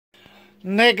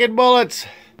Naked bullets.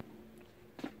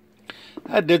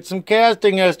 I did some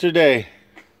casting yesterday.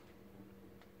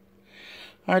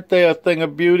 Aren't they a thing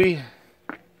of beauty?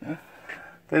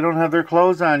 They don't have their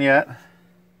clothes on yet.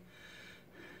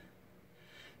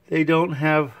 They don't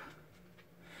have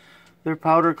their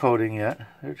powder coating yet.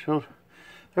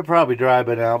 They're probably dry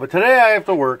by now. But today I have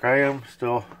to work. I am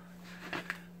still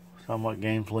somewhat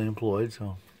gainfully employed,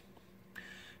 so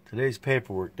today's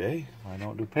paperwork day. If I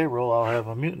don't do payroll, I'll have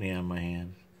a mutiny on my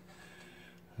hands.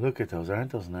 Look at those.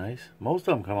 Aren't those nice? Most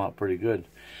of them come out pretty good.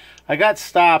 I got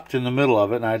stopped in the middle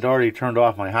of it, and I'd already turned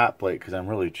off my hot plate because I'm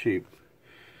really cheap.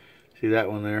 See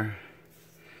that one there?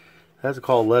 That's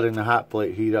called letting the hot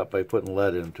plate heat up by putting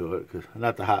lead into it.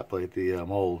 Not the hot plate, the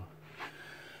mold.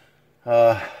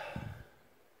 I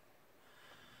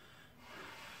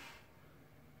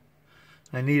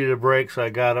needed a break, so I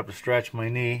got up to stretch my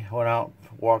knee, went out,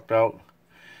 walked out,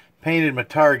 painted my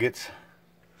targets.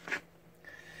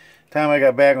 Time I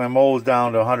got back, my mold was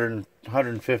down to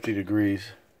 150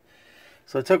 degrees.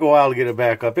 So it took a while to get it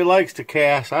back up. It likes to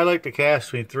cast. I like to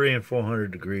cast between 300 and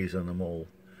 400 degrees on the mold.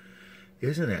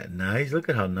 Isn't that nice? Look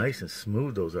at how nice and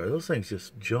smooth those are. Those things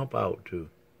just jump out, too.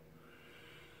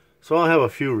 So I'll have a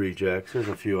few rejects. There's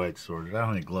a few I'd sorted. I don't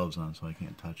have any gloves on, so I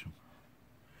can't touch them.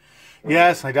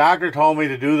 Yes, my doctor told me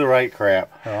to do the right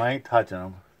crap. Well, I ain't touching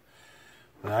them.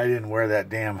 But I didn't wear that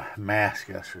damn mask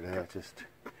yesterday. There's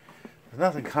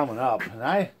nothing coming up. And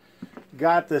I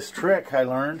got this trick I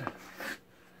learned. I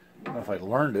don't know if I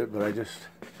learned it, but I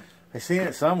seen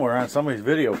it somewhere on somebody's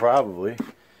video probably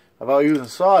about using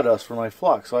sawdust for my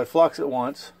flux. So I flux it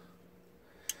once.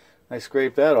 I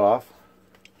scrape that off.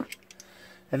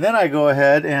 And then I go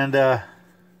ahead and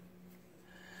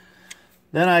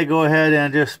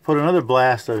just put another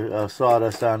blast of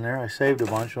sawdust on there. I saved a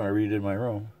bunch when I redid my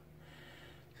room.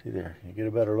 See there, you get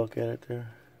a better look at it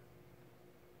there?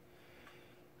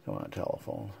 Come on,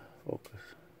 telephone, focus.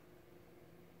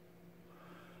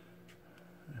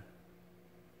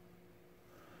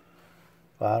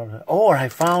 Oh, and I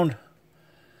found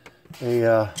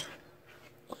a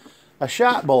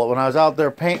shot bullet when I was out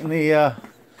there painting the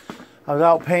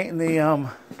the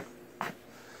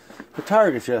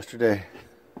targets yesterday.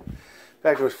 In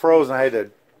fact, it was frozen. I had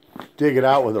to dig it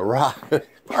out with a rock.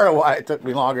 Part of why it took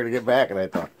me longer to get back than I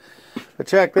thought. But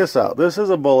check this out. This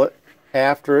is a bullet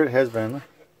after it has been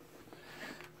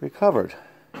recovered.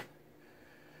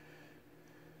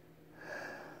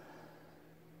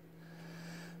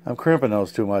 I'm crimping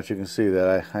those too much. You can see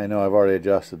that. I know I've already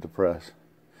adjusted the press.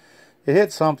 It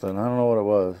hit something. I don't know what it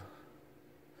was.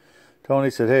 Tony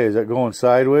said, "Hey, is that going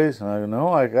sideways?" And I go, "No,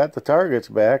 I got the targets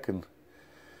back, and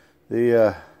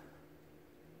the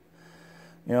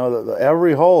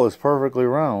every hole is perfectly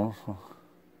round."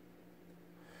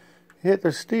 It hit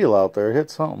the steel out there. It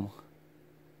hit something.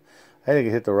 I think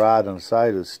it hit the rod on the side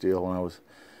of the steel when I was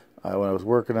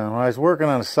working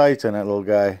on the sights on that little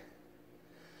guy.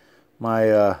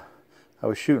 I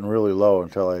was shooting really low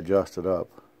until I adjusted up.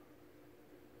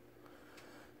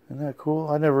 Isn't that cool?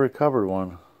 I never recovered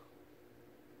one.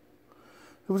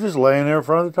 It was just laying there in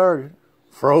front of the target.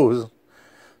 Froze.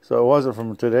 So it wasn't from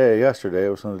yesterday. It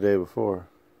was from the day before.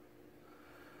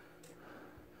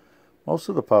 Most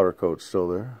of the powder coat's still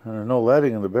there. And there's no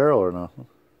leading in the barrel or nothing.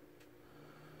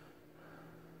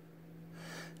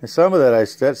 And some of that,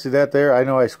 see that there? I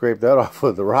know I scraped that off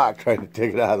with the rock trying to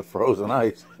take it out of the frozen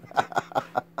ice.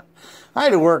 I had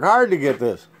to work hard to get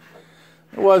this.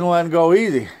 It wasn't letting go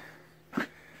easy.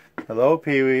 Hello,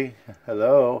 Pee-wee.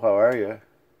 Hello, how are you?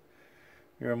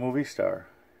 You're a movie star.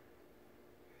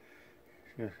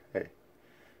 Hey,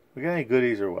 we got any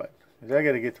goodies or what? Because I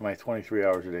got to get to my 23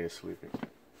 hours a day of sleeping.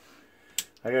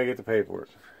 I got to get the paperwork.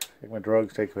 Take my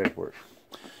drugs, take the paperwork.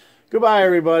 Goodbye,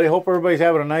 everybody. Hope everybody's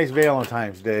having a nice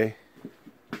Valentine's Day.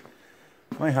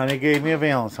 My honey gave me a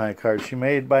Valentine card she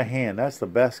made by hand. That's the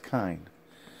best kind.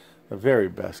 The very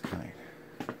best kind.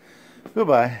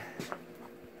 Goodbye.